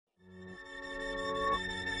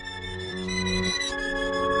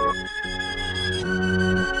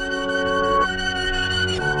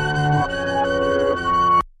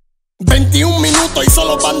minutos y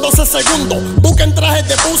solo van 12 segundos. Busquen trajes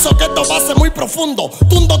de buzo que esto va a ser muy profundo.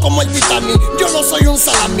 Tundo como el Titanic, yo no soy un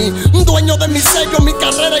salami. Dueño de mi sello, mi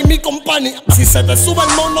carrera y mi company. Si se te sube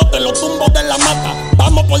el mono, te lo tumbo de la mata.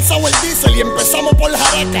 Vamos por Sour Diesel y empezamos por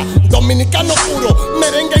Jaraca. Dominicano puro,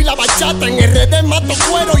 merengue y la bachata. En RD mato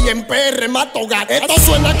cuero y en PR mato gato. Esto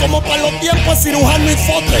suena como para los tiempos de cirujano y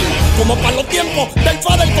fotel. Como para los tiempos del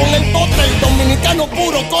Fadel con el botel. Dominicano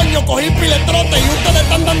puro, coño, cogí piletrote. Y ustedes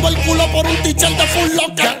están dando el culo por un t-shirt de Full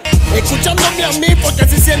Locker. Escuchándome a mí porque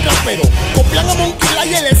si siempre rapero. Copian a Monkey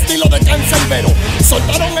y el estilo de Cancerbero.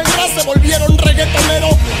 Soltaron el rap, se volvieron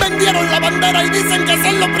reggaetoneros. Vendieron la bandera y dicen que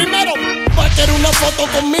son los primeros. Va a querer una foto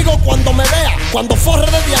conmigo cuando me vea. Cuando forre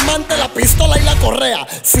de diamante la pistola y la correa.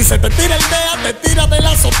 Si se te tira el DEA, te tira de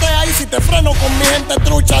la azotea. Y si te freno con mi gente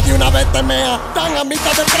trucha, de una vez te mea. Dan a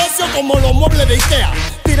mitad de precio como los muebles de Ikea.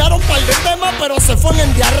 Tiraron par de temas pero se fueron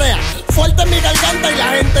en diarrea. Fuerte mi garganta y la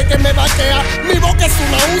gente que me vaquea. Mi boca es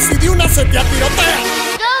una UCI, de una se te atirotea.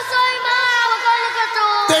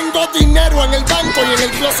 Tengo dinero en el banco y en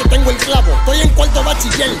el closet tengo el clavo. Estoy en cuarto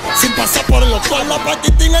bachiller, sin pasar por el octavo. La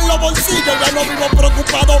paquitín en los bolsillos, ya no vivo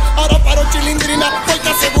preocupado. Ahora paro chilindrina porque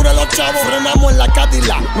aseguro los chavos. Frenamos en la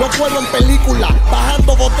Cadillac, no juego en película.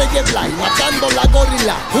 Bajando botella blind, matando la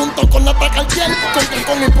gorila. Junto con Atacartiel,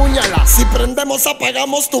 con mi puñala. Si prendemos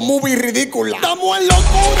apagamos tu movie ridícula. Estamos en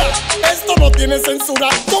locura, esto no tiene censura.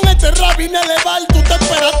 Con este rap vine a elevar tu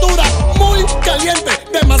temperatura. Muy caliente,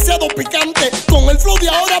 demasiado picante. Con el flow de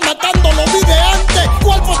ahora matando los videantes.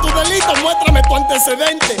 ¿Cuál fue tu delito? Muéstrame tu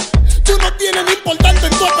antecedente. Tú no tienes ni importante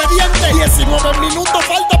en tu expediente. 19 minutos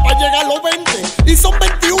falta para llegar a los 20. Y son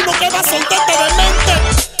 21 que vas a soltarte de mente.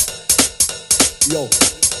 Yo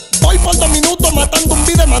voy por 2 minutos matando un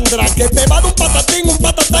video mandrake. Te va de un patatín, un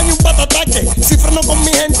patatán y un patataque. Si freno con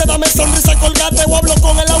mi gente, dame sonrisa, colgate. O hablo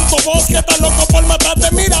con el autobús que está loco por matarte.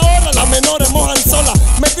 Mira ahora, las menores mojan sola.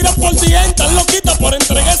 Me tiran por dientes, loquita por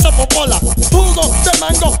entregar esa popola. Jugo de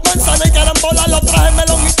mango, manzana y carambola. Lo traje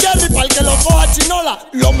melón y cherry para el que lo coja chinola.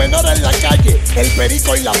 Los menores en la calle, el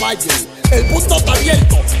perico y la valle. El punto está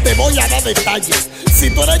abierto, te voy a dar detalles. Si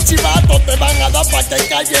tú eres chivato, te van a dar pa' que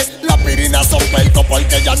calles. Las pirinas son pelco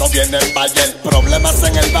porque ya no vienen Bayer. Problemas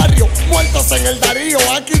en el barrio, muertos en el Darío.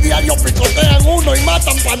 Aquí diario picotean uno y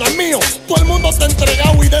matan pana mío. Todo el mundo te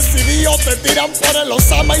entregado y decidido. Te tiran por el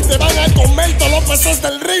Osama y te van a comer todos los peces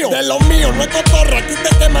del río. De lo mío, no es cotorra, aquí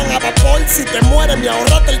te queman a vapor. Si te mueres, me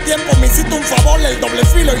ahorraste el tiempo, me hiciste un favor. El doble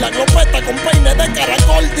filo y la glopeta con peine de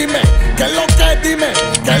caracol. Dime, ¿qué es lo que? Dime,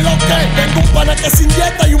 ¿qué es lo que? Tengo un pana que se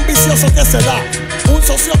inyecta y un vicioso que se da. Un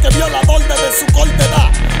socio que violador desde su corta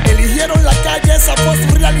edad. Eligieron la calle, esa fue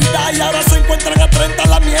su realidad. Y ahora se encuentran a 30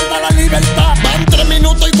 la mierda, la libertad. Van 3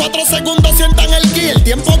 minutos y 4 segundos, sientan el ki. El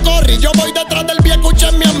tiempo corre y yo voy detrás del viejo,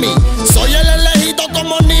 escúchenme a mí. Soy el elegido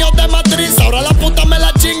como niño de matriz. Ahora la puta me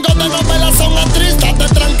la chingo de novela, son actriz.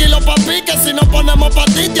 Date tranquilo papi, que si no ponemos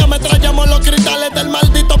patitia me traemos los cristales del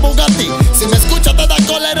maldito Bugatti. Si me escuchas te da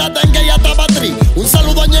cólera, dengue y atabatri. Un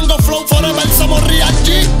saludo a Ñengo Flow, forever somos Real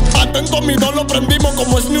G. Aten con mi lo prendimos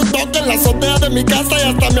como Snoop Dogg en la azotea de mi casa y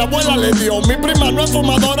hasta mi abuela le dio. Mi prima no es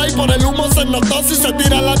fumadora y por el humo se notó. Si se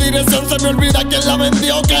tira la dirección se me olvida quién la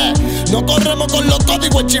vendió. Que no corremos con los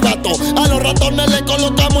códigos chivatos. A los ratones le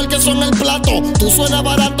colocamos el queso en el plato. Tú suenas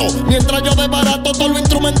barato, mientras yo desbarato todos los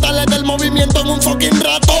instrumentales del movimiento en un fucking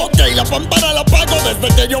rato. Ok, la pámpara la pago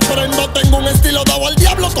desde que yo prendo. Tengo un estilo dado al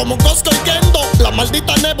diablo como Costco y Kendo. La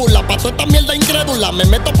maldita nébula, paso esta mierda incrédula. Me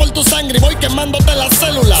meto por tu sangre y voy quemándote las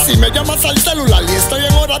células. Si me llamas al celular y estoy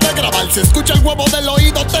en hora de grabar, si escucha el huevo del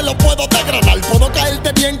oído te lo puedo degradar. Puedo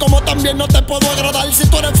caerte bien como también no te puedo agradar. Si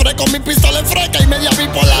tú eres fresco, mi pistola es fresca y media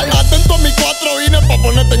bipolar. Atento a mi 4 vine pa'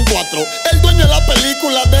 ponerte en 4. El dueño de la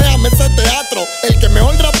película, déjame ese teatro. El que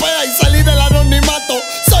mejor rapea y salí del anonimato.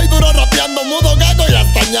 Soy duro rapeando, mudo, gago y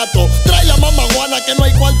hasta ñato. Trae la mamaguana que no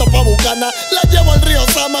hay cuarto pa' bucana. La llevo al río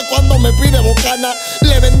Sama cuando me pide bocana.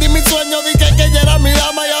 Le vendí mi sueño, dije que ella era mi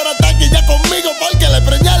dama. Y ahora está aquí ya conmigo porque le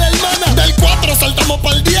preñé a la hermana. Del 4 saltamos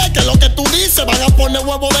pa'l 10, que lo que tú dices. Van a poner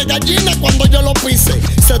huevo de gallina cuando yo lo pise.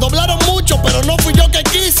 Se doblaron mucho, pero no fui yo que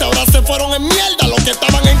quise. Ahora se fueron en mierda los que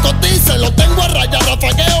estaban en cotice. Lo tengo a raya,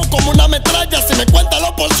 rafagueo como una metralla. Si me cuentan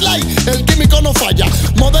los por slide, el químico no falla.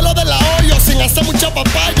 Modelo de la Oreo sin hacer mucha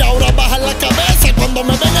papaya. Ahora bajan la cabeza cuando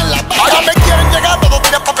me ven en la valla. Ahora me quieren llegar, todos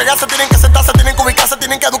tienen pa' pegarse. Tienen que sentarse, tienen que ubicarse,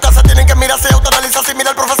 tienen que educarse. Tienen que mirarse y autoanalizarse. Y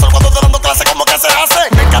mira al profesor cuando está dando clase como que se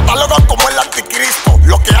hace. Me catalogan como el anticristo.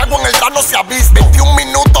 Lo que hago en el rano se ha visto. 21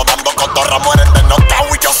 minutos dando cotorra, mueren de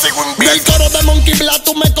knockout y yo sigo invicto. Del coro de Monkey Black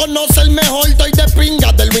tú me conoces el mejor. Estoy de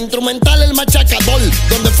pinga, de lo instrumental el machacador.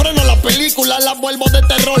 Donde freno la película la vuelvo de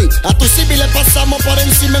terror. A tu civil le pasa pasamos por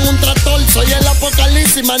encima en un tractor. Soy el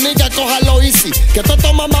apocalipsis, maniga, cójalo easy. Que esto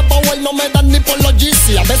toma más power, no me dan ni por los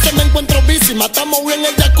Yeezy. A veces me encuentro bici, matamos bien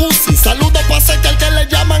el jacuzzi. Saludos pa' ser que al que le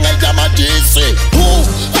llaman, él llama Yeezy.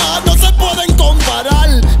 No se pueden comparar.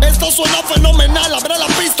 Esto suena fenomenal, abre la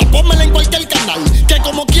pista, pónmela en cualquier canal. Que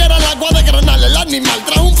como quiera el agua de granal, el animal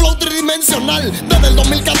trae un flow tridimensional. Desde el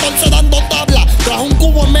 2014 dando tabla, trajo un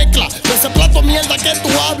cubo en mezcla de ese plato mierda que tú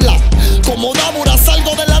hablas. Como Débora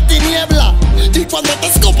salgo de la tiniebla y cuando te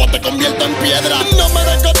escupo te convierto en piedra. No me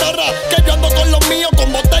des cotorra, que yo ando con los míos,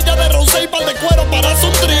 con botella de rosé y par de cuero para hacer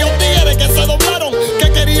un trío. Tigres que se doblaron,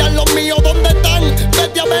 que querían los míos. ¿Dónde están?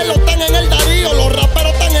 Vete a verlo, están en el Darío. Los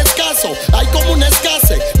raperos tan escasos, hay como una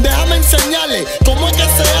escasez. Déjame enseñarle cómo es que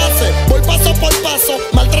se hace. Voy paso por paso,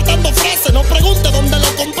 maltratando frases. No pregunte dónde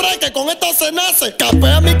lo compré, que con esto se nace.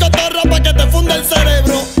 Capea mi cotorra pa' que te funda el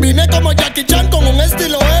cerebro. Vine como Jackie Chan con un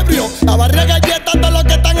estilo ebrio, a barrer galletas de los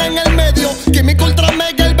que están en el medio. Quimico ultra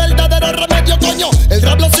mega, el verdadero remedio, coño. El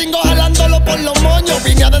rap lo singo jalándolo por los moños.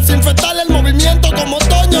 Vine a desinfectar el movimiento como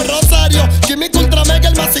Toño Rosario. Quimico ultra mega,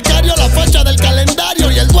 el masicario, la fecha del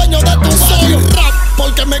calendario y el dueño de tu barrio. Rap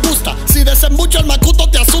porque me gusta. Si desembucho el macuto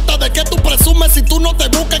te asusta. ¿De qué tú presumes si tú no te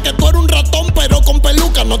buscas? Que tú eres un ratón pero con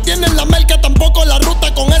peluca. No tienes la merca, tampoco la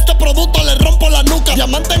ruta. Con este producto le rompo la nuca.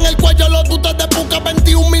 Diamante en el cuello, los dudes de puca.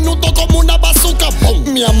 21 minutos como una bazooka. ¡Pum!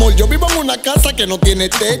 Mi amor, yo vivo en una casa que no tiene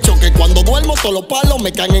techo, que cuando duermo todos los palos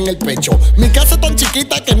me caen en el pecho. Mi casa es tan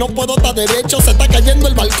chiquita que no puedo estar derecho. Se está cayendo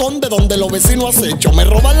el balcón de donde los vecinos acechan. Me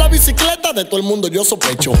roban la bicicleta, de todo el mundo yo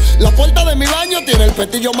sospecho. La puerta de mi baño tiene el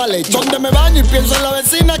petillo mal hecho. Donde me baño y pienso en la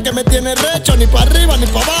vecina que me tiene recho. Ni para arriba ni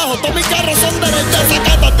para abajo, todos mis carros son derechos.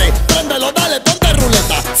 Sacátate, préndelo, dale, ponte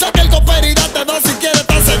ruleta. Saca el copper y date dos si quieres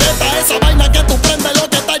esta cegueta. Esa vaina que tú prendes lo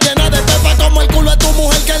que está llena de pepa. Como el culo de tu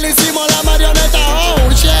mujer que le hicimos la marioneta.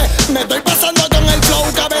 Oh shit, me estoy pasando con el flow.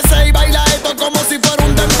 Cabecea y baila esto como si fuera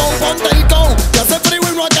un dembow. Ponte el go, que hace frío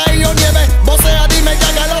y no ha caído nieve. Vocea, dime que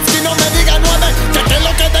haga los si no me diga 9. Que es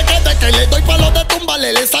lo que te quede, que le doy palos de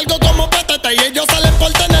tumbale. Le salgo como petete y ellos salen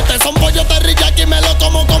por tenete. Son pollo teriyaki, me lo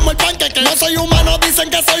como el panqueque. No soy humano, dicen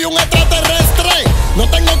que soy un extraterrestre. No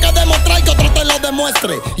tengo que demostrar que otro te lo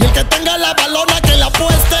demuestre. Y el que tenga la balona que la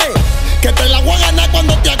apueste, que te la voy a ganar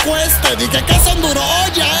cuando te acueste. Dije que son duros,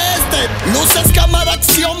 oye este. Luces, cámara,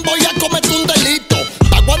 acción, voy a cometer un delito.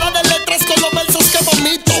 Aguada de letras con los versos que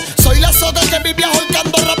vomito. Soy la soga que vivía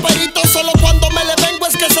holcando raperitos. Solo cuando me le vengo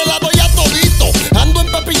es que se la doy a todito. Ando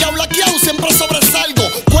en pepillao blaqueado, siempre sobresalgo.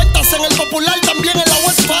 Cuentas en el popular, también el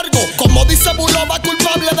agua es Fargo. Como dice Buloba,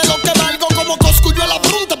 culpable de lo que valgo. Como Coscuyo a la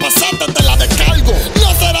brunta, pasante te la descargo.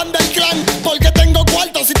 No serán del clan, porque tengo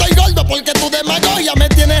cuarto. Si estoy gordo, porque tu demagogia me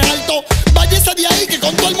tienes alto. Váyase de ahí que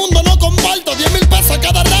con todo el mundo no comparto. 10,000 pesos a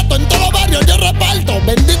cada rato, en todos los barrios yo reparto.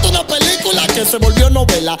 Bendito una película que se volvió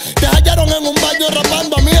novela. Te hallaron en un baño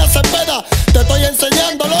rapando, a mí se peda. Te estoy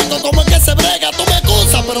enseñando, loco, cómo es que se brega. Tú me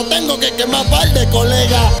excusas, pero tengo que quemar par de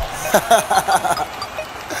colega.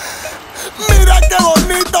 Mira qué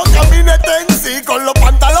bonito camina en sí, con los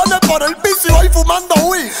pantalones por el piso y voy fumando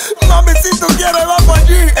weed. Mami, si tú quieres vamos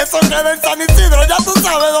allí. Eso queda en San Isidro, ya tú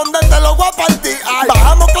sabes dónde te lo voy a partir. Ay,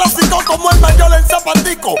 bajamos clásico como el mayor en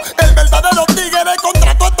zapatico. El verdadero tigre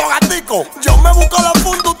contra todos estos gaticos. Yo me busco la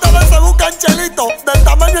funda, ustedes se buscan chelito. Del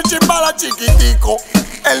tamaño chimbala chiquitico.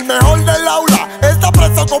 El mejor del aula está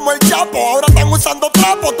preso como el Chapo. Ahora están usando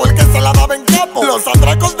trapo, tú el que se la daba en capo. Los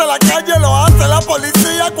atracos de la calle lo hace la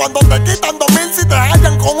policía. Cuando te quitan 2,000 si te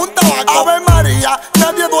hallan con un tabaco. Ave María,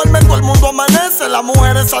 nadie duerme, todo el mundo amanece. Las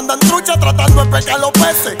mujeres andan truchas tratando de pescar los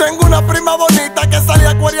peces. Tengo una prima bonita que sale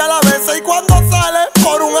a cueria a la vez. Y cuando sale,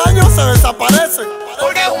 por un año se desaparece.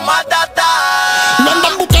 Porque es un matata. No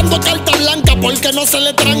andan buscando carta blanca porque no se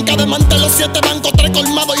le tranca. De mantel los 7 bancos, 3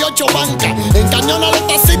 colmados y 8 bancas. Encañona las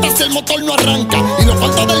tacitas si el motor no arranca. Y los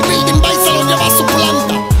falta del building va y se lo lleva a su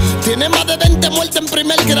planta. Tiene más de 20 muertes en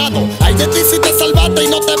primer grado. Hay de ti si te salvaste y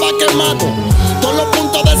no te va quemado. Todos los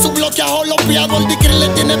puntos de su bloque ajolopiado. El Dicri le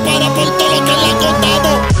tiene para por todo lo que le ha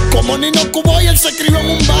contado. Como Nino Cuboy, él se crió en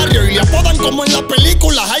un barrio y le apodan como en la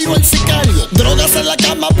película Jairo el sicario. Drogas en la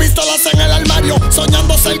cama, pistolas en el armario.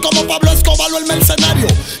 Soñando ser como Pablo Escobar o el mercenario.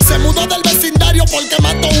 Se mudó del vecindario porque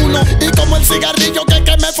mató uno. Y como el cigarrillo que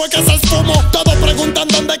quemé fue que se esfumó. Todos preguntan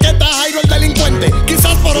dónde que está Jairo el delincuente.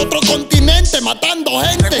 Quizás por otro continente matando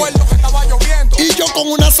gente. Recuerdo que estaba lloviendo y yo con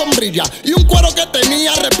una sombrilla y un cuero que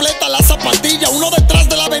tenía repleta la zapatilla. Uno detrás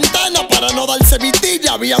de la ventana para no darse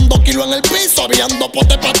vitilla. Habían 2 kilos en el piso, habían 2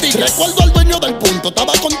 potes patillas. Recuerdo al dueño del punto,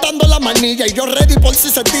 estaba contando la manilla. Y yo ready por si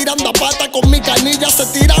se tiran da pata con mi canilla. Se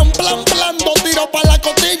tiran plan, 2 tiros para la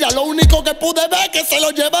cotilla. Lo único que pude ver es que se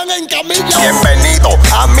lo llevan en camilla. Bienvenido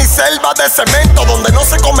bienvenido a mi selva de cemento, donde no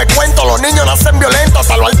se come cuento, los niños nacen violentos,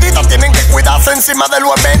 hasta los artistas tienen que cuidarse encima de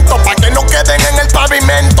los eventos, pa' que no queden en el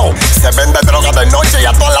pavimento. Se vende droga de noche y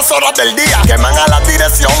a todas las horas del día, queman a la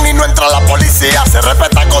dirección y no entra la policía. Se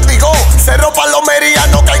respeta código, cero palomería,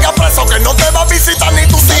 no caiga preso que no te va a visitar ni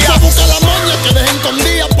tu tía. Busca la moña que dejen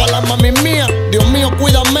escondida pa' la mami mía. Dios mío,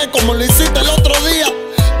 cuídame como lo hiciste el otro día.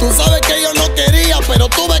 Tú sabes que yo no quería, pero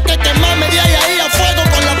tuve que quemarme de ahí a fuego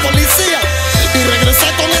con la policía. Y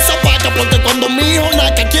regresar con esa paca, porque cuando mi hijo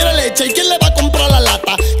naca quiere leche, ¿y quién le va a comprar la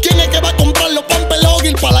lata? ¿Quién es que va a comprar los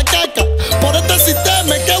pampelogil para la caca? Por este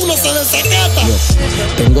sistema es que uno se desacata.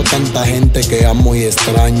 Tengo tanta gente que amo y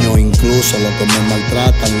extraño, incluso los que me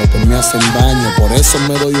maltratan, los que me hacen daño. Por eso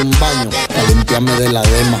me doy un baño, para limpiarme de la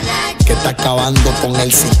dema que está acabando con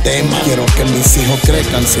el sistema. Quiero que mis hijos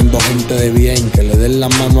crezcan siendo gente de bien, que le den la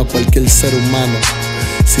mano a cualquier ser humano,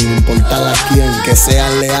 sin importar a quién, que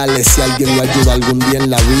sean leales si alguien lo ayuda algún día en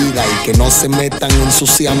la vida, y que no se metan en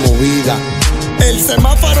sucia movida. El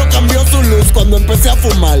semáforo cambió su luz cuando empecé a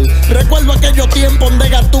fumar. Recuerdo aquellos tiempos donde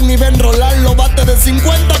Gatún iba a enrolar los bates de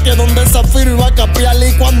 50, que donde Zafiro iba a capear.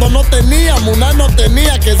 Y cuando no teníamos, una no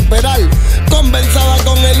tenía que esperar. Conversaba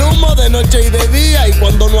con el humo de noche y de día, y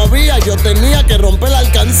cuando no había yo tenía que romper la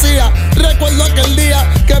alcancía. Recuerdo aquel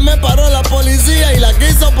día que me paró la policía y la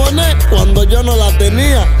quiso poner cuando yo no la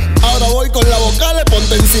tenía. Ahora voy con la vocales,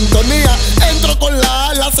 ponte en sintonía. Entro con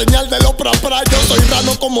la señal de los pra. Yo soy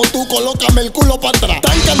rano como tú, colócame el culo para atrás.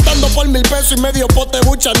 Están cantando por 1000 pesos y medio pote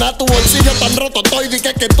buchaná. Tu bolsillo tan roto estoy, di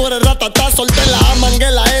que tú eres ratatá. Solté la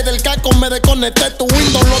manguela del caco, me desconecté. Tu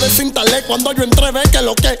Windows lo desinstalé cuando yo entré, ve que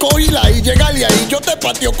lo que cogíla y llegarle ahí. Yo te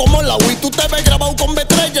pateo como la Wii, tú te ves grabado con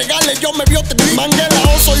B3, llegarle yo me vio tri. Manguela,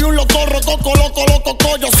 soy un loco, rococo, loco,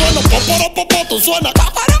 yo sueno poporo, tú suenas.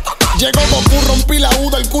 Llegó Goku, rompí la U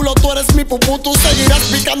del culo, tú eres mi pupú. Tú seguirás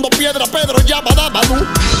picando piedra, Pedro, ya badabadú.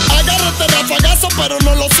 Agárrate rafagazo, pero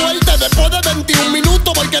no lo sueltes. Después de 21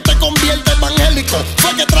 minutos voy que te convierte evangélico.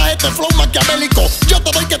 Fue que traje este flow maquiavélico. Yo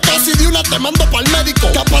te doy que tosi de una te mando pa'l médico.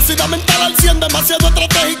 Capacidad mental al 100, demasiado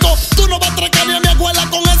estratégico. Tú no vas a traer ni a mi abuela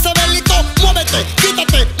con ese bélico. Muévete,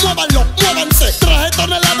 quítate, muévanlo, muévanse. Traje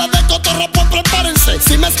toneladas de cotorra, pues prepárense.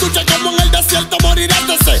 Si me escuchas como en el desierto morirás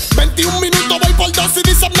de sed. 21 minutos voy por 2 y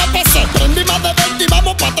dicen me pasé. Prendí más de 20 y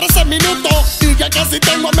vamos pa' 13 minutos. Y ya casi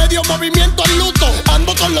tengo a medio movimiento al luto.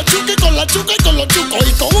 Ando con los chucos y con la chuca y con los chucos.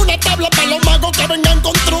 Y con una tabla para los magos que vengan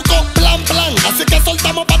con truco. Plan, así que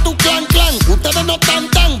soltamos pa' tu clan. Ustedes no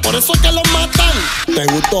tan, por eso es que los matan. ¿Te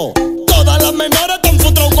gustó? Todas las menores están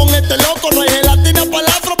frustrados con este loco. No hay gelatina para el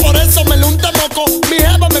afro, por eso me lo unte moco. Mi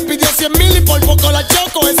jeva me pidió 100,000 y por poco la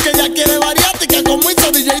choco. Es que ella quiere variática como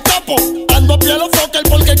hizo DJ Topo. Ando a pie a los fokker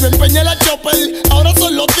porque yo empeñé la chopper. Ahora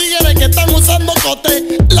son los tigres que están usando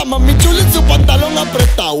cote. La mami chula en su pantalón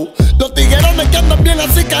apretado. Los tiguerones que andan bien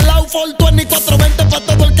así calao. 420 pa'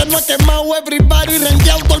 todo el que no ha quemado. Everybody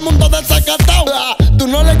renteado, todo el mundo desacatado. Tú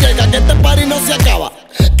no le llegas que este party no se acaba.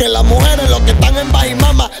 Que las mujeres los que están en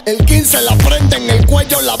Bajimama, el 15 la prenden, el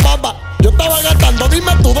cuello la baba. Yo estaba gastando,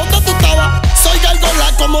 dime tú, ¿dónde tú estabas? Soy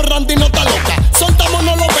gargola como Randy, no está loca. Soltamos,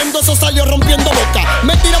 no lo vendo, eso salió rompiendo boca.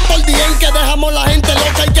 Me tiran por DM que dejamos la gente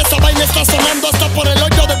loca. Y que esa vaina está sonando hasta por el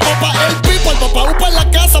hoyo de popa. El pipo, el papá upa en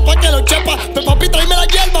la casa pa' que lo chepa. Papi, tráeme la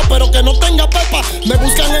hierba, pero que no tenga pepa. Me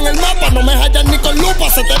buscan en el mapa, no me hallan ni con lupa.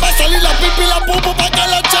 Se te va a salir la pipi y la pupa pa' que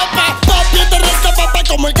lo chepa. Papi, te resta papá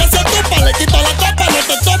como el que se tupa. Le quito la tapa, no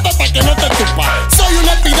te tope pa' que no te tupa. Soy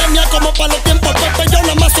una epidemia como para los tiempos Pepe. Yo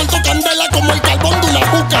nada más suelto candela como el carbón de una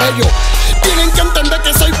juca. Ellos tienen que entender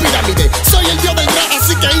que soy pirámide. Soy el dios del rap,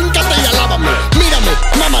 así que híncate y alábame. Mírame,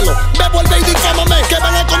 mámalo, ve, vuelve y difámame. Que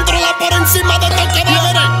van a controlar por encima de estos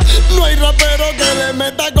cadáveres. No hay rapero que le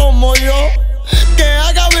meta como yo, que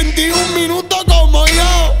haga 21 minutos como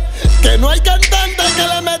yo. Que no hay cantante que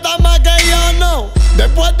le meta más que yo, no.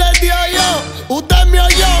 Después de Dios yo, usted me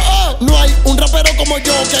oyó. No hay un rapero como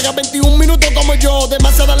yo que haga 21 minutos como yo.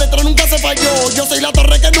 Demasiada letra nunca se falló. Yo soy la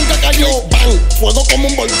torre que nunca cayó. Bang, fuego como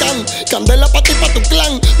un volcán. Candela pa' ti, pa' tu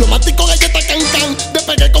clan. Lo matico galleta can.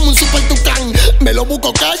 Despegué como un super tucán. Me lo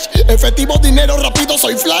busco cash, efectivo, dinero rápido,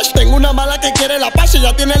 soy flash. Tengo una mala que quiere la pacha.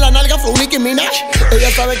 Ya tiene la nalga flow Nicki Minaj. Ella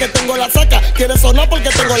sabe que tengo la saca. Quiere sonar porque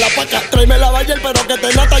tengo la paca. Tráeme la Bayer pero que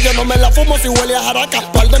te nata. Yo no me la fumo si huele a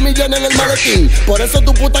jaraca. Par de millones en el maletín. Por eso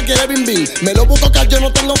tu puta quiere bim bim. Me lo busco cash, yo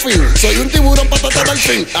no tengo fin. Soy un tiburón patata del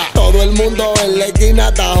fin. Todo el mundo en la esquina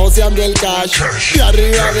está joseando el cash. Y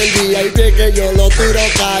arriba del día y pie que yo lo tiro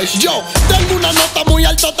cash. Yo tengo una nota muy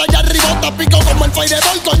alta allá arriba. Pico como el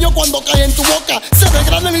fireball, coño, cuando cae en tu boca. toca. Se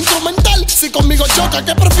degrana el instrumental si conmigo choca.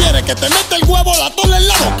 ¿Qué prefieres? Que te mete el huevo la tola en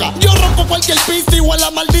la boca. Yo rompo cualquier pista igual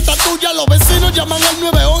la maldita tuya. Los vecinos llaman al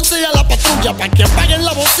 911 y a la patrulla, pa' que apaguen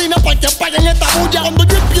la bocina, pa' que apaguen esta bulla. Cuando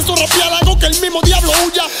yo empiezo a rapear hago que el mismo diablo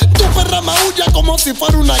huya. Tu perra maulla como si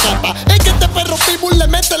fuera una gata. Es que este perro pitbull le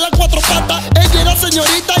mete las 4 patas. Ella era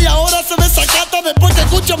señorita y ahora se desacata. Después que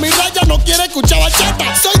escucho mi raya no quiere escuchar bachata.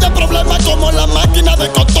 Soy de problemas como la máquina de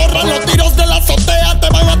cotorra. Los tiros de la azotea te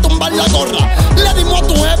van a tumbar la gorra. Le dimos a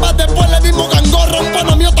tu jeva, después le dimos gangorra. Un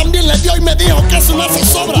pana mío también le dio y me dijo que es una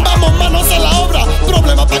zozobra. Vamos manos a la obra,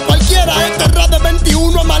 problema para cualquiera. Este rap de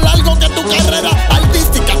 21 es más largo que tu carrera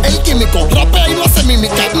artística. El químico rapea y no hace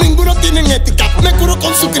mímica. Ninguno tiene ética, me curo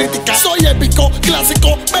con su crítica. Soy épico,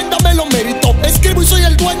 clásico, véndame los méritos. Escribo y soy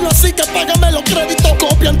el dueño, así que págame los créditos.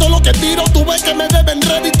 Copian todo lo que tiro, tú ves que me deben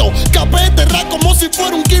rédito. Capé este rap como si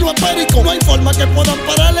fuera un kilo de perico. No hay forma que puedan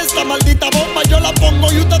parar esta maldita bomba. Yo la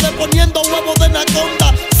pongo y ustedes poniendo huevos de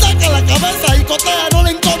anaconda. Saca la cabeza y cotea, no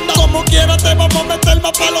le enconda. Como quiera te vamos a meter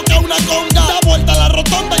más palo que una conga. Da vuelta a la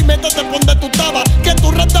rotonda y métete pon de tu taba. Que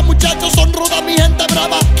tus ratas muchachos son rudas, mi gente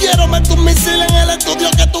brava. Quiero meter un misil en el estudio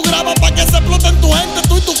que tú grabas, pa' que se exploten tu gente,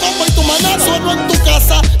 tú y tu combo y tu maná. Sueno en tu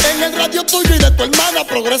casa, en el radio tuyo y de tu hermana.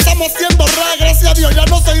 Progresamos haciendo rap, gracias a Dios ya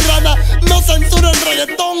no soy rana. No censuro el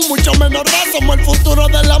reggaetón, mucho menos rap. Somos el futuro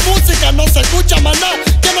de la música, no se escucha maná.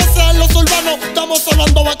 Que no sean los urbanos, estamos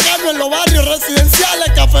sonando bacano en los barrios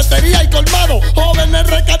residenciales, cafetería y colmado. Jóvenes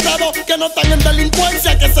recatados que no están en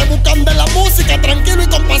delincuencia, que se buscan de la música tranquilo y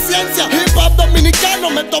con paciencia. Hip hop dominicano,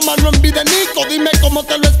 me toman no en videnico. Dime cómo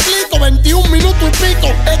te lo explico, 21 minutos y pico.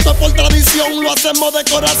 Esto es por tradición, lo hacemos de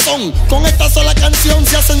corazón. Con esta sola canción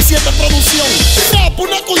se hacen 7 producciones. Rap,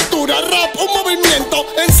 una cultura, rap, un movimiento.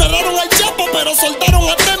 Encerraron al Chapo pero soltaron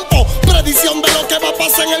a tiempo. Predicción de lo que va a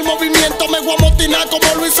pasar en el movimiento. Me voy a motinar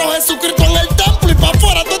como lo hizo Jesucristo en el templo. Y pa'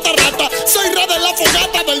 afuera toda esta rata. Soy rap de la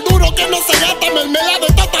fogata, del duro que no se gata. Mermelada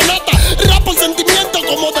de tatanata. Rap por sentimiento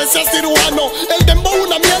como decía cirujano. El dembow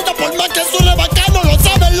una mierda por más que suene bacano. Lo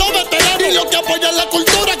saben los veteranos y los que apoyan la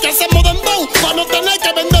cultura que hacemos dembow. Pa' no tener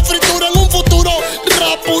que vender fritura en un futuro.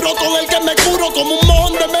 Rap puro con el que me curo como un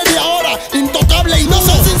mojón de media hora. Intocable y no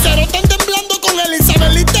soy sincero. Están temblando con el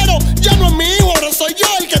isabelitero. Ya no es mi hijo, ahora soy yo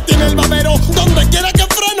el que tiene el babero. Donde quiera que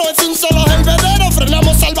freno es un solo helvedero.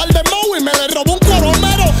 Frenamos al Valdemou y me le robó un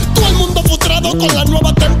coromero. Todo el mundo frustrado con la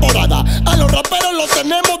nueva temporada. A los raperos los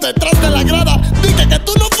tenemos detrás de la grada. Dije que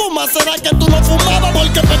tú no fumas, será que tú no fumabas.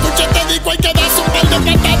 Porque me escuché te digo hay que dar un par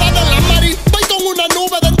de patadas de la mari. Voy con una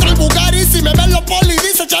nube dentro del Bugatti. Si me ven los poli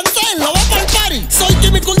dice Chancel, lo va para el party. Soy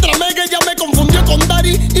Quimico ultra mega y ya me confundió con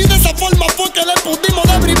Dari. Y de esa forma fue que le pusimos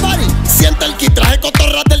de everybody. Siente el kit, traje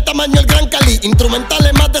cotorras del tamaño el Gran Cali.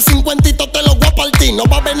 Instrumentales más de 50 te los voy a partir. No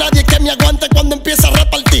va a haber nadie que me aguante cuando empiece a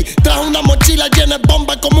repartir. Traje una mochila llena de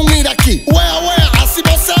bombas como un iraquí. Wea, wea, así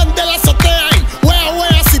vocean de la azotea. Wea,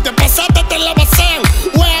 wea, si te pasaste te la vacean.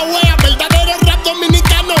 Wea, wea, verdadero rap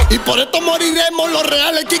dominicano. Y por esto moriremos los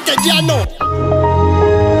reales quiqueyanos.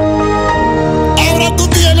 Ahora tú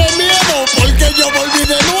tienes miedo porque yo volví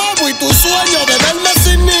de nuevo. Y tu sueño de verme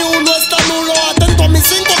sin ni uno está nulo. Atento a mis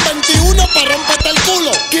 5:21 para romperte el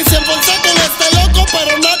culo. Quise enforzar con este loco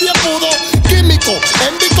pero nadie pudo. Químico,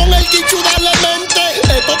 envi con el quichu dale mente.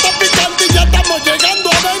 Esto está picante y ya estamos llegando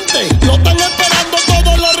a 20. Lo están esperando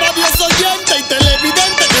todos los radios oyentes y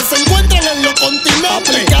televidentes que se encuentran en los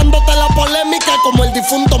continentes. Aplicándote la polémica como el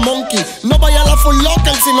difunto Monkey. No vaya a la Full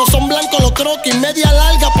Locker si no son blancos los croquis. Media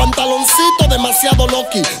larga, pantaloncito demasiado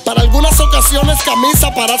loki. Para algunas ocasiones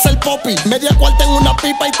camisa para hacer poppy. Media cuarta en una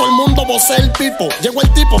pipa y todo el mundo vocea el pipo. Llegó el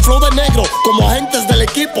tipo, flow de negro, como agentes del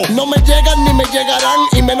equipo. No me llegan ni me llegarán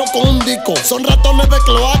y menos con un disco. Son ratones de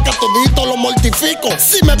cloaca, todito lo mortifico.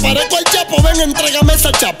 Si me parezco al Chapo, ven, entrégame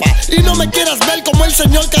esa chapa. Y no me quieras ver como el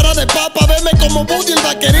señor cara de papa. Veme como Buddy el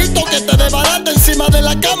vaquerito que te desbarata encima de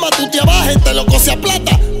la cama. Tú te abajes, te lo cose a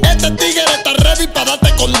plata. Este tigre está ready para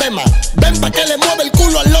darte condema. Ven pa' que le mueve el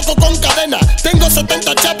culo al loco con cadena. Tengo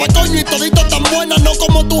 70 chapas, coño, y todito tan buena. No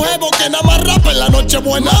como tu jevo que nada más rapa en la noche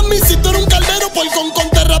buena. Mami, si tú eres un caldero, por con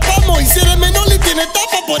te rapamos. Y si eres menor y tienes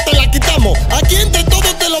tapa, pues te la quitamos. Aquí entre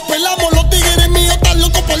todos te lo pelamos. Los tigres míos están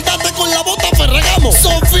locos por darte con la bota ferragamos.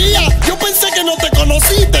 Sofía, yo pensé que no te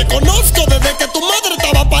conocí. Te conozco desde que tu madre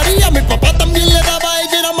estaba parida. Mi papá también le daba a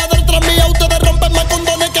ella, era madre tras mía. Ustedes rompen más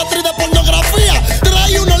condones que actriz de pornografía.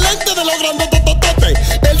 Trae unos lentes de los grandes totototes.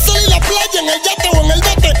 El sol y la playa en el yate o en el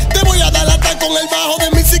bote. Te voy a dar lata con el bajo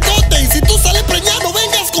de mi cicote. Y si tú sales preñado,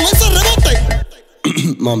 vengas con ese rebote.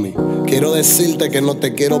 Mami, quiero decirte que no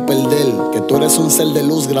te quiero perder, que tú eres un ser de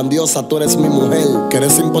luz grandiosa, tú eres mi mujer, que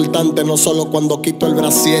eres importante no solo cuando quito el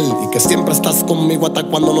brasier, y que siempre estás conmigo hasta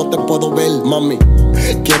cuando no te puedo ver, mami.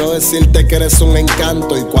 Quiero decirte que eres un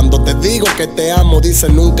encanto, y cuando te digo que te amo, dice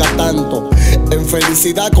nunca tanto. En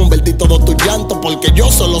felicidad convertí todo tu llanto, porque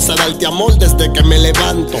yo solo sé darte amor desde que me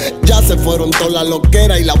levanto. Ya se fueron toda la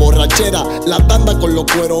loquera y la borrachera, la tanda con los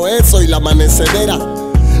cueros eso y la amanecedera.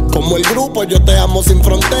 Como el grupo Yo Te Amo Sin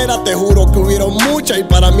Frontera, te juro que hubieron muchas y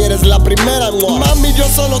para mí eres la primera. Mami, yo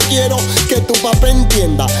solo quiero que tu papá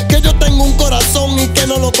entienda que yo tengo un corazón y que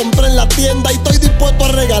no lo compré en la tienda, y estoy dispuesto a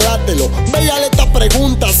regalártelo. Véale esta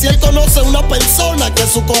pregunta, si él conoce a una persona que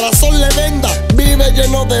su corazón le venda. Vive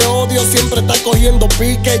lleno de odio, siempre está cogiendo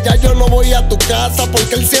pique. Ya yo no voy a tu casa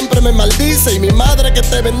porque él siempre me maldice, y mi madre que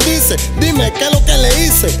te bendice. Dime qué es lo que le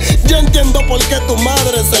hice. Yo entiendo por qué tu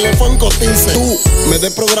madre se le fue en cotice. Tú me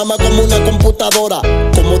desprograma como una computadora,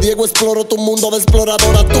 como Diego exploro tu mundo de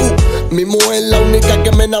exploradora. Tú, mi mujer, la única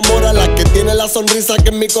que me enamora, la que tiene la sonrisa que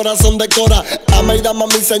en mi corazón decora. Ama y dama,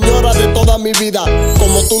 mi señora de toda mi vida.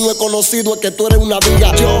 Como tú no he conocido, es que tú eres una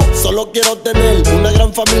viga. Yo solo quiero tener una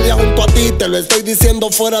gran familia junto a ti. Te lo estoy diciendo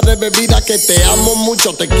fuera de bebida, que te amo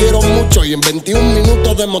mucho, te quiero mucho, y en 21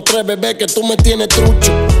 minutos demostré, bebé, que tú me tienes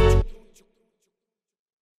trucho.